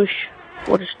slow push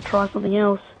or just try something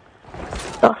else.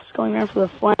 Dust going around for the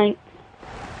flank.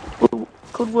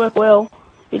 Could work well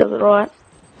if he does it right.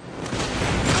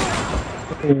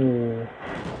 Ooh.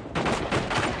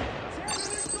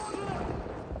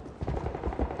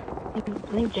 I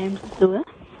think James is still there.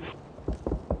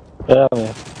 Yeah,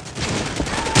 man.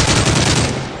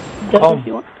 Go if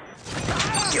you want.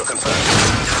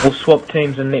 We'll swap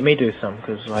teams and let me do some,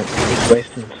 because like he's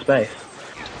wasting space.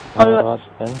 Alright,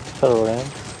 then. Settle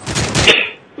around.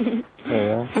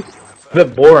 Yeah. A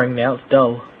bit boring now, it's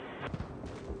dull.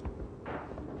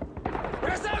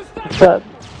 What's that?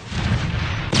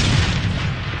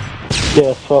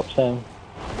 Yeah, swap Sam.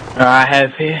 I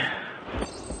have here.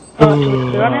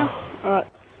 Alright, right now? Alright.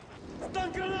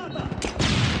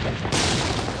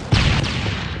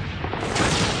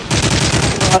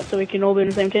 Alright, so we can all be in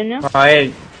the same team now?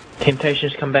 Alright,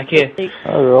 Temptations come back here.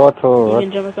 Alright. You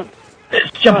can jump us on.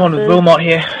 Let's jump on with Wilmot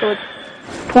here. So it's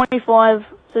 25,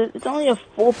 so it's only a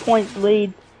 4 points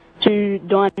lead to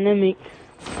Dynamic.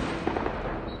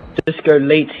 Disco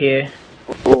Leet here.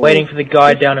 Waiting for the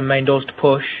guy down in main doors to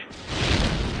push.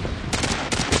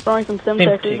 Throwing some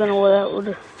Semtexes, don't know what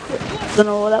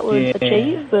that would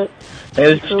achieve, but it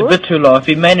was just a bit too low. If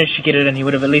he managed to get it in, he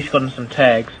would have at least gotten some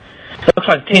tags. So it looks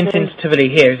like 10 sensitivity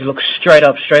here as he looks straight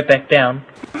up, straight back down.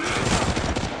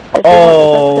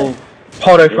 Oh,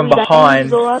 Poto from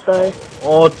behind.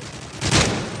 Oh,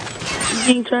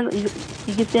 he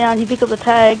gets down, he picks up the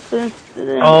tag.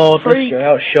 Oh, Freak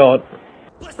outshot.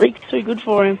 Freak's too good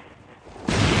for him.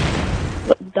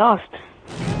 But Dust.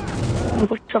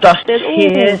 Dust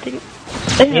here.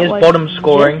 Here's bottom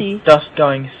scoring. Jesse. Dust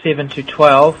going 7 to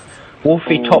 12.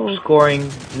 Wolfy top scoring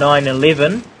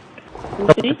 9-11.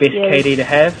 Not the best KD to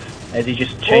have, as he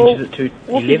just changes it to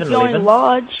 11-11. Going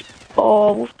large.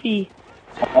 Oh, Wolfy.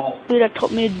 Do that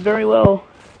top mid very well.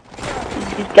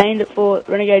 He's gained it for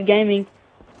Renegade Gaming.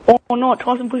 Or not,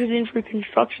 Tyson pushes in through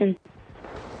construction.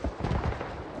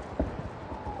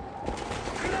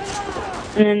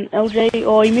 And then LJ,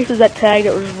 oh, he misses that tag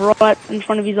that was right in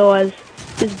front of his eyes.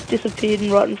 Just disappeared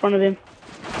right in front of him.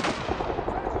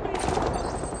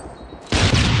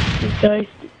 So,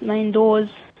 main doors.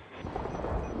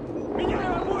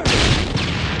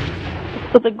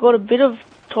 But they've got a bit of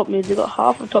top mid, they've got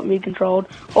half of top mid controlled.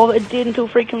 All it did until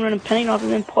Freak can run a penny knife,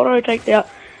 and then Poto takes out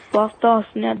Last Dust.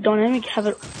 Now Dynamic have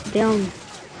it down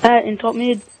in top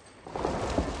mid.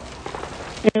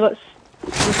 And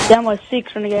it's down by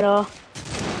 6, Renegade are.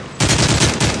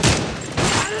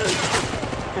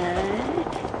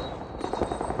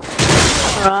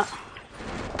 Alright.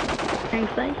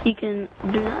 Thanks, mate. He can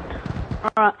do that.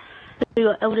 Alright. We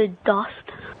got LJ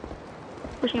Dust.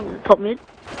 Pushing up to the top mid.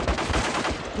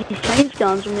 He's changed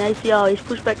guns from the ACR. He's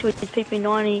pushed back to his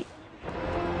PP90.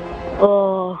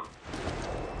 Oh.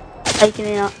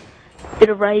 Taking out. Bit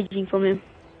of raging from him.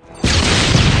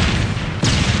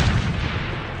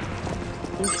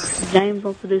 James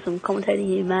wants to do some commentating,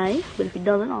 he may, but if he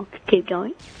doesn't, I'll keep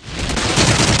going.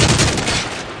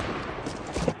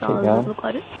 does look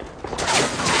like it.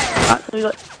 Alright, so we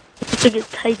got to get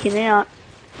taken out.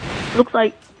 Looks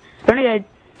like Renegade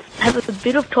have a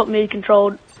bit of top mid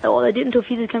controlled. Well, they did until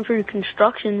xFuZex came through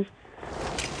constructions.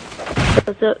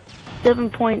 It's a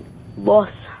 7-point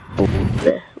loss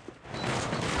there.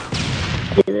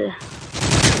 Yeah, there.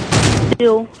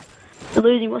 Still, they're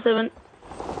losing, what's 7?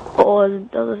 Oh,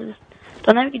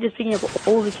 Dynamic is just picking up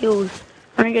all the kills.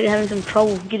 Renegade having some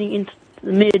trouble getting into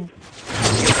the mid.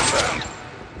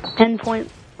 10-point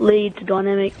lead to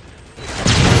Dynamic.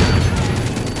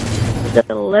 At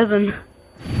 11.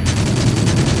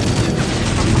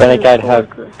 Renegade have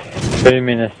 2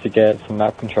 minutes to get some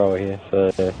map control here,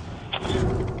 so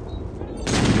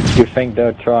you think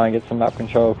they'll try and get some map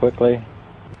control quickly?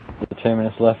 With 2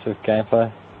 minutes left of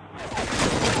gameplay?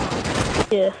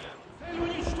 Yes.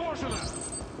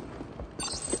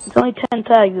 It's only 10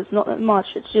 tags, it's not that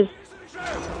much, it's just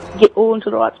get all into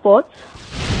the right spots.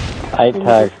 8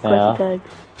 tags now. Tags.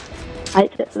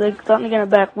 8 tags, so they're starting to get it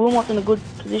back. Wilmot's in a good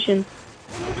position.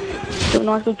 Do a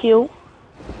nice good kill.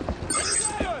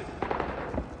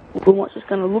 Wilmot's just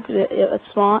going to look at it, yeah, that's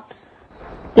smart.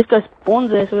 This guy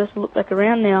spawns there, so he has to look back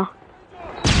around now.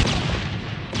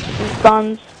 Some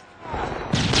stuns.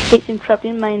 Keeps him trapped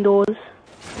in main doors.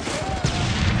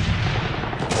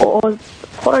 Or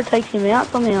Potto takes him out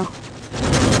somehow.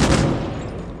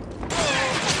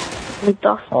 And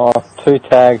Dust. Oh, 2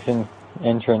 tags in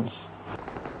entrance.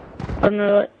 I don't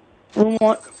know,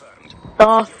 Wilmot.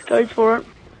 Dust goes for it.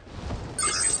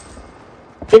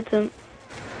 Hits him.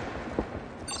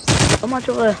 How much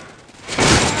of a...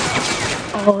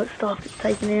 Oh, it's Stuff gets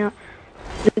taken out.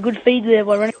 There's a good feed there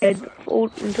by Renegade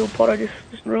until Potto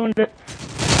just ruined it.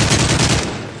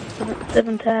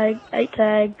 7 tags, 8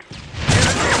 tags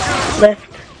left.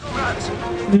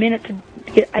 A minute to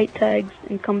get 8 tags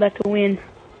and come back to win.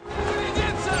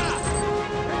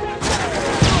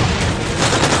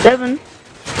 7.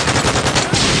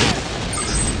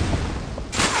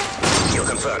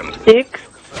 6.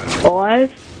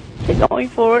 5. They're going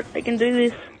for it. They can do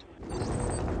this.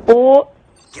 4.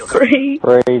 3.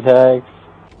 3 tags.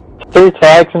 2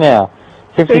 tags now.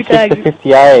 56 tags. to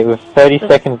 58 with 30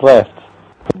 seconds left.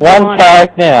 1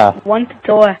 tag now. 1 to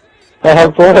tie. They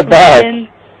have brought it back.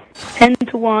 10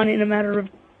 to 1 in a matter of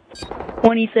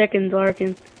 20 seconds, I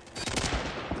reckon.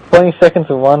 20 seconds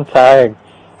with 1 tag.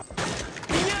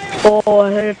 Oh,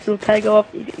 I heard it still tag off.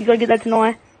 You gotta get that to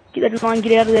 9. Get that to 9,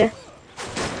 get out of there.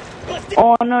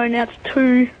 Oh no, now it's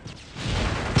 2.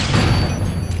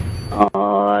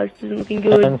 Oh, this isn't looking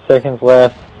good. 10 seconds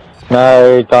left.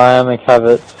 No, Dynamic have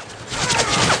it.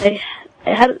 They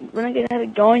had it, Renegade had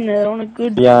it going there on a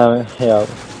good... Yeah.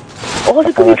 Oh, it's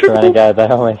a good triple. Renegade, they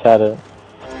almost had it.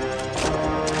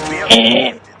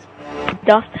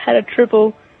 Dust had a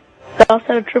triple. Dust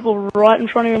had a triple right in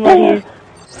front of him right here.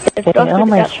 If Dust had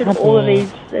captured all of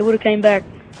these, they would have came back.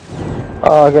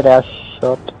 Oh, good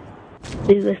outshot.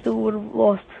 They still would have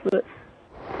lost, but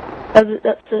that's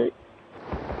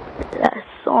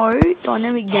so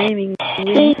Dynamic Gaming.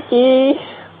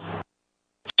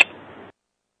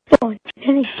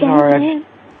 Sorry,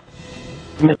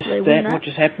 missed that. What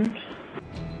just happened?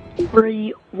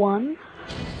 3-1.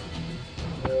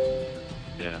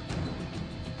 Yeah.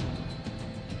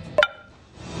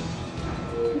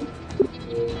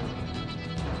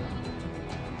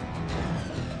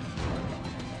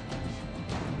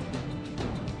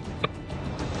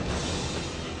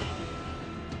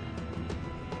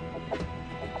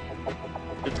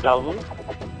 Double?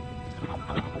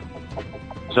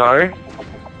 Sorry?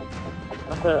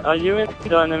 Are you in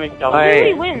Dynamic double?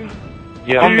 Hey. Win.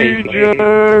 Yeah, on me.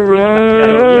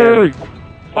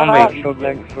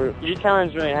 You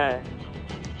challenge me, hey?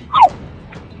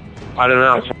 I don't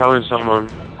know, I'm telling someone.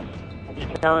 You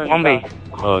challenge On me.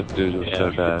 Oh, dude, it was so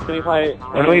bad. Can we play...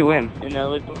 When do we win? In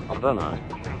eligible? I don't know.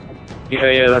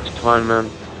 Yeah, that's fine, man.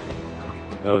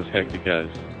 That was hectic, guys.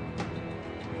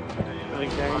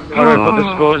 Alright, put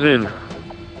the scores in.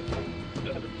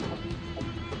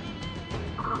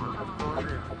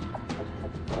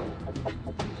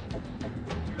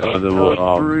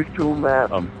 Oh, brutal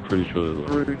map. I'm pretty sure there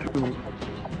was. Brutal.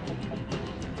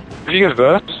 Did you get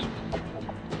verse?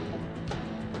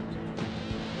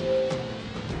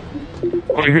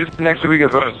 Oh, who's next week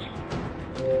at verse?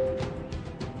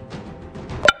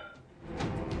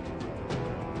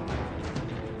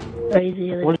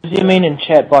 Crazy. What does he mean in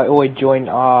chat by "oh, I joined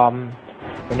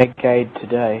Renegade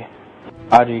today"?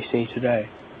 RGC today.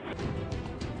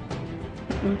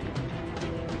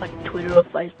 Like Twitter or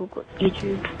Facebook or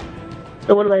YouTube.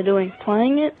 So what are they doing?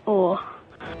 Playing it or?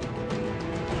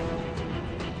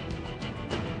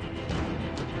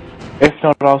 If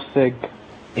not, I'll sig.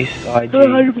 SIG. Not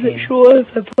 100% sure if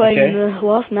they're playing in the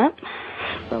last map,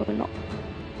 so we're not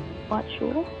quite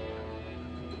sure.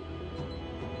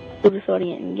 Still deciding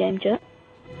it in game chat.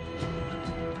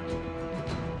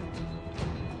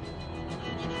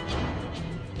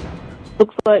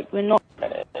 Looks like we're not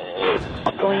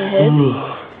going ahead.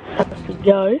 Has to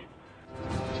go.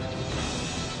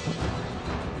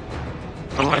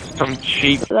 Unless some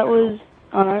cheap. So that was,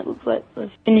 oh no, it looks like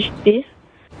we finished this.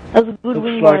 That was a good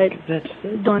win by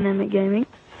Dynamic Gaming.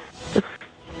 It's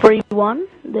 3-1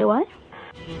 their way.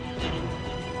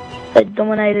 They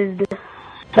dominated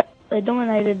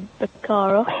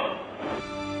Bakaara.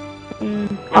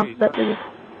 After that they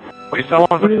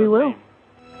just really well.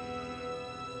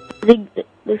 I think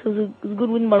this was a good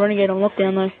win by Renegade on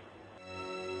lockdown though.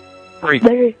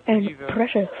 Very and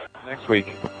precious. Next week.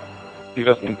 Give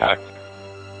us Impact.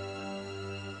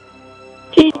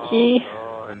 GG.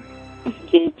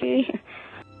 GG.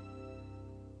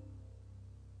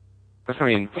 That's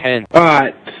gonna be intense.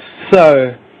 Alright,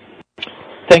 so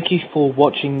thank you for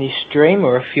watching this stream,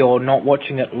 or if you're not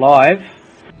watching it live,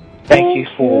 thank you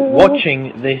for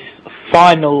watching this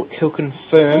final Kill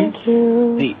Confirmed,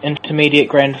 the intermediate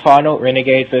grand final,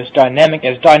 Renegade vs Dynamic,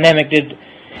 as Dynamic did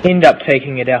end up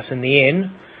taking it out in the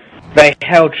end. They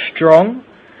held strong,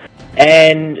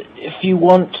 and if you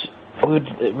want, I would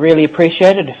really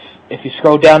appreciate it if you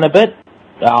scroll down a bit,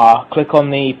 click on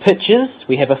the pictures.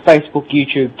 We have a Facebook,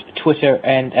 YouTube, Twitter,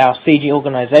 and our CG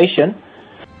organisation.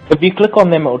 If you click on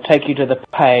them, it will take you to the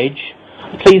page.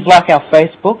 Please like our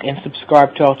Facebook and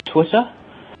subscribe to our Twitter.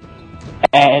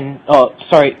 And, our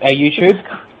YouTube.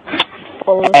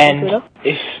 And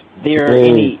if there are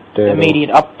any immediate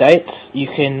updates, you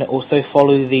can also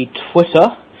follow the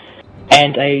Twitter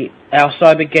and our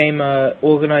Cyber Gamer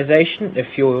organisation.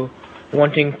 If you're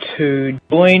wanting to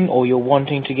join or you're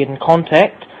wanting to get in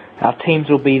contact, our teams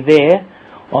will be there.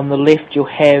 On the left you'll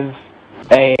have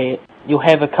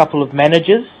a couple of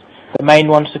managers. The main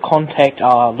ones to contact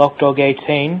are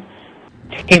Lockdog18,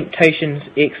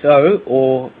 tjrae,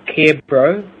 or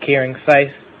Carebro, Caring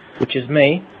Face, which is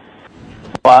me.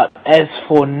 But as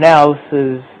for now, this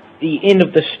is the end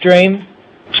of the stream.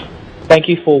 Thank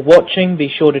you for watching. Be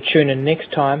sure to tune in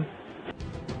next time.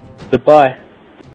 Goodbye.